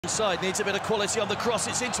Side needs a bit of quality on the cross.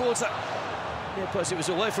 It's in towards that. Yeah, plus it was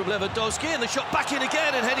away from Lewandowski, and the shot back in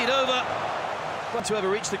again and headed over. To ever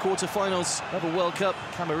reach the quarter-finals of a World Cup.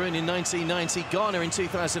 Cameroon in 1990, Ghana in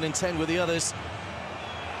 2010 with the others.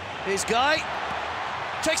 Here's Gueye,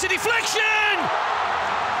 takes a deflection,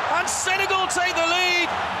 and Senegal take the lead.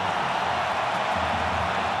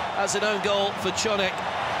 As an own goal for Cionek.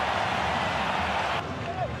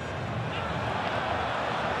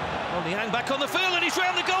 Niang back on the field, and he's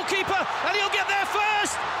round the goalkeeper, and he'll get there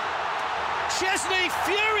first. Szczesny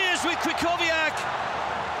furious with Krychowiak,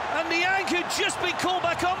 and Niang, who'd just been called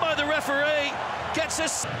back on by the referee, gets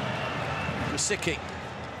us. Rosicky,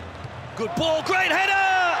 good ball, great header,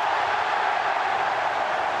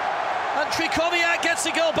 and Krychowiak gets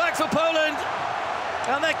a goal back for Poland,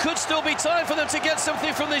 and there could still be time for them to get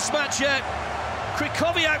something from this match yet.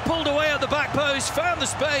 Krychowiak pulled away at the back post, found the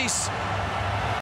space.